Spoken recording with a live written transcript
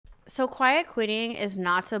So quiet quitting is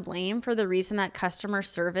not to blame for the reason that customer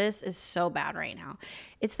service is so bad right now.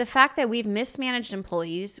 It's the fact that we've mismanaged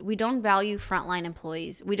employees. We don't value frontline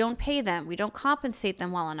employees. We don't pay them. We don't compensate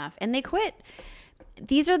them well enough, and they quit.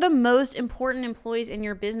 These are the most important employees in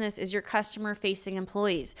your business, is your customer facing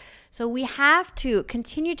employees. So we have to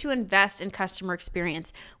continue to invest in customer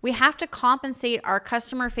experience. We have to compensate our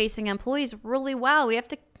customer facing employees really well. We have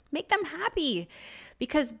to make them happy,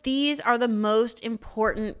 because these are the most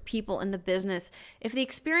important people in the business. If the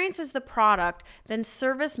experience is the product, then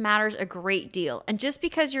service matters a great deal. And just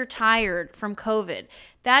because you're tired from COVID,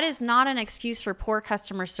 that is not an excuse for poor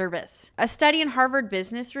customer service. A study in Harvard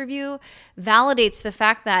Business Review validates the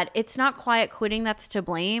fact that it's not quiet quitting that's to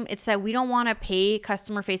blame. It's that we don't want to pay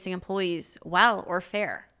customer-facing employees well or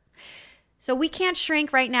fair. So we can't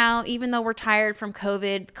shrink right now, even though we're tired from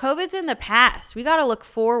COVID. COVID's in the past. We got to look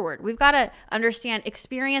forward. We've got to understand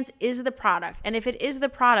experience is the product. And if it is the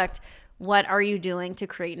product, what are you doing to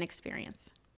create an experience?